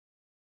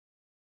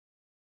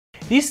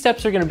These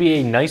steps are going to be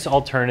a nice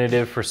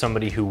alternative for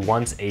somebody who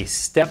wants a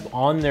step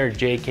on their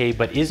JK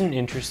but isn't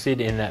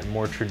interested in that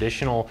more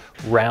traditional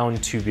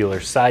round tubular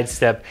side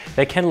step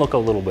that can look a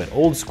little bit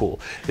old school.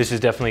 This is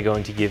definitely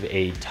going to give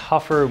a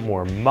tougher,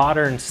 more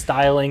modern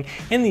styling,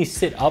 and these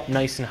sit up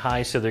nice and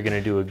high, so they're going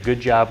to do a good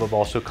job of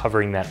also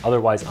covering that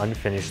otherwise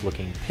unfinished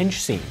looking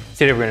pinch seam.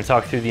 Today we're going to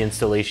talk through the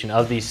installation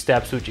of these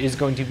steps, which is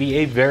going to be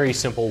a very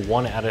simple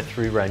 1 out of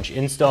 3 wrench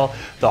install.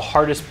 The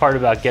hardest part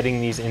about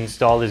getting these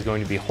installed is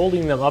going to be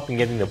holding them up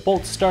and getting the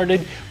bolts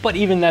started, but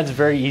even that's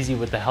very easy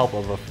with the help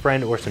of a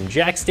friend or some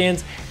jack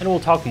stands, and we'll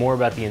talk more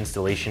about the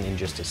installation in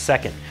just a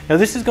second. Now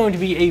this is going to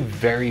be a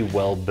very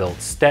well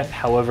built step,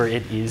 however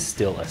it is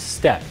still a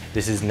step.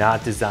 This is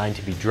not designed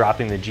to be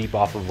dropping the Jeep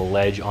off of a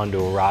ledge onto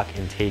a rock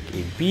and take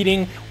a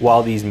beating.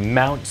 While these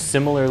mount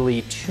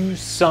similarly to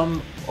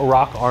some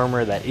rock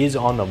armor that is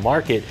on the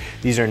market,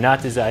 these are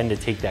not designed to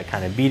take that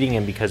kind of beating,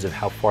 and because of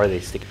how far they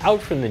stick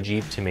out from the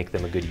Jeep to make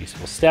them a good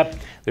useful step,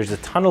 there's a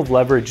ton of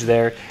leverage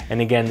there, and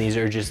again, these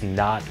are just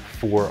not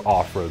for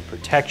off-road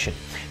protection.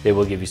 They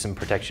will give you some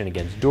protection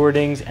against door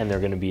dings, and they're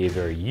going to be a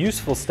very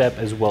useful step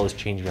as well as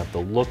changing up the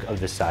look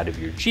of the side of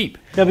your Jeep.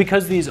 Now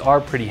because these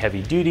are pretty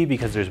heavy duty,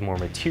 because there's more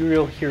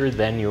material here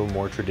than your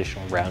more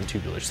traditional round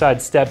tubular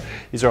side step,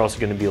 these are also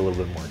going to be a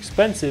little bit more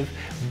expensive,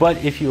 but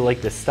if you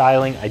like the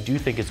styling, I do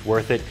think it's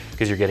worth it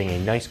because you're getting a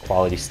nice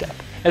quality step.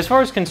 As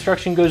far as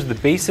construction goes, the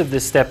base of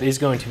this step is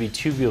going to be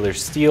tubular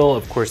steel.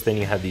 Of course, then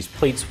you have these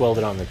plates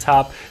welded on the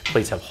top.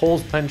 Plates have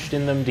holes punched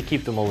in them to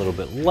keep them a little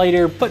bit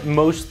lighter, but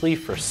mostly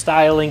for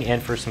styling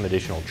and for some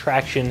additional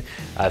traction.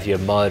 If you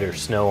have mud or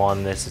snow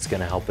on this, it's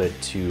going to help it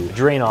to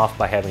drain off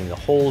by having the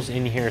holes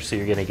in here, so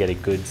you're going to get a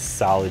good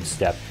solid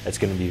step that's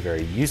going to be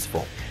very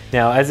useful.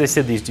 Now, as I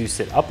said, these do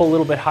sit up a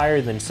little bit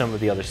higher than some of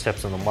the other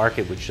steps on the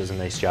market, which does a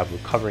nice job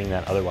of covering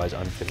that otherwise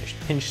unfinished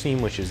pinch seam,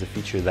 which is a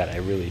feature that I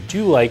really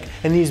do like.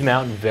 And these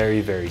mount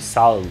very, very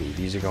solidly.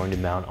 These are going to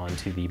mount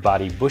onto the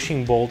body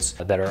bushing bolts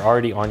that are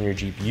already on your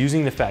Jeep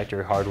using the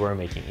factory hardware,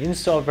 making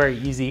install very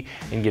easy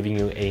and giving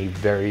you a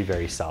very,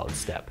 very solid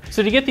step.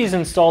 So to get these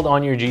installed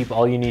on your Jeep,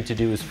 all you need to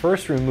do is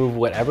first remove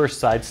whatever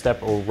side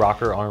step or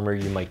rocker armor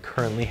you might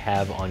currently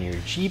have on your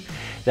Jeep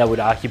that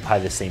would occupy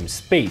the same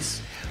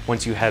space.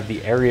 Once you have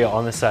the area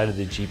on the side of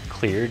the Jeep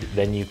cleared,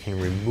 then you can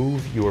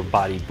remove your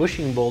body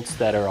bushing bolts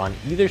that are on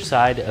either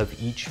side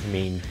of each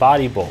main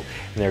body bolt.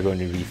 And there are going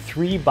to be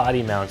 3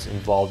 body mounts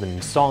involved in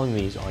installing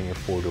these on your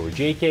 4-door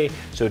JK,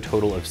 so a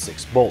total of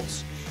 6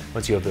 bolts.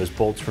 Once you have those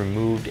bolts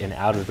removed and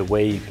out of the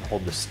way, you can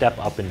hold the step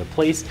up into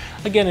place.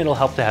 Again, it'll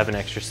help to have an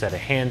extra set of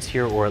hands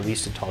here, or at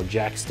least a tall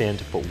jack stand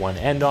to put one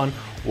end on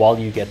while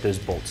you get those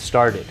bolts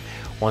started.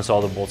 Once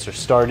all the bolts are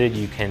started,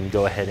 you can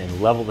go ahead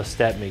and level the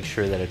step, make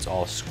sure that it's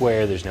all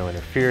square, there's no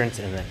interference,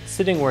 and then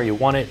sitting where you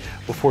want it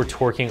before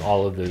torquing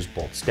all of those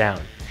bolts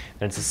down.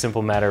 Then it's a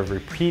simple matter of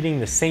repeating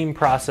the same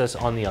process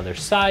on the other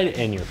side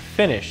and you're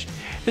finished.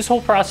 This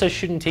whole process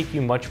shouldn't take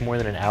you much more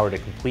than an hour to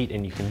complete,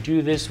 and you can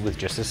do this with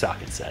just a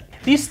socket set.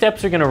 These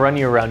steps are going to run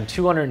you around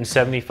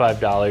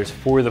 $275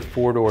 for the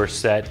 4-door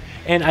set,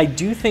 and I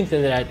do think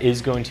that that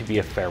is going to be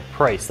a fair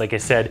price. Like I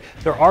said,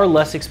 there are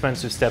less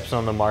expensive steps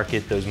on the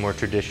market, those more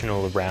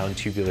traditional round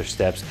tubular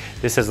steps.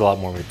 This has a lot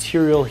more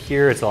material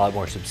here, it's a lot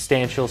more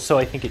substantial, so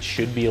I think it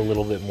should be a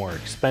little bit more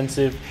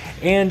expensive.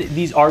 And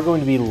these are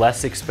going to be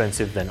less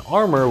expensive than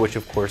armor, which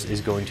of course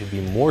is going to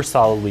be more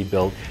solidly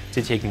built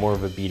to take more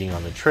of a beating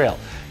on the trail.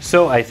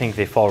 So I think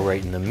they fall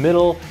right in the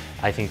middle.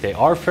 I think they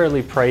are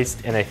fairly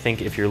priced, and I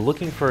think if you're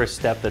looking for a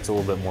step that's a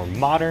little bit more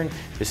modern,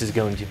 this is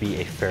going to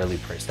be a fairly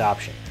priced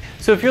option.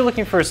 So if you're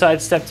looking for a side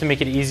step to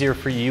make it easier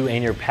for you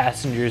and your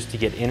passengers to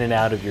get in and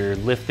out of your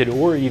lifted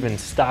or even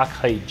stock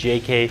height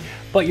JK,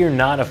 but you're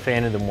not a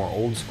fan of the more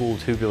old school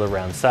tubular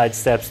round side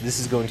steps, this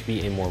is going to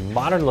be a more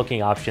modern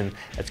looking option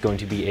that's going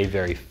to be a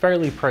very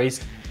fairly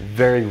priced,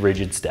 very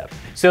rigid step.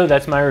 So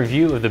that's my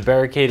review of the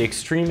Barricade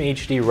Extreme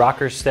HD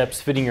rocker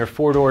steps fitting your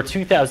 4-door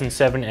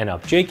 2007 and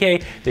up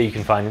JK that you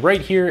can find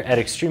right here at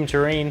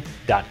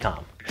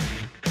ExtremeTerrain.com.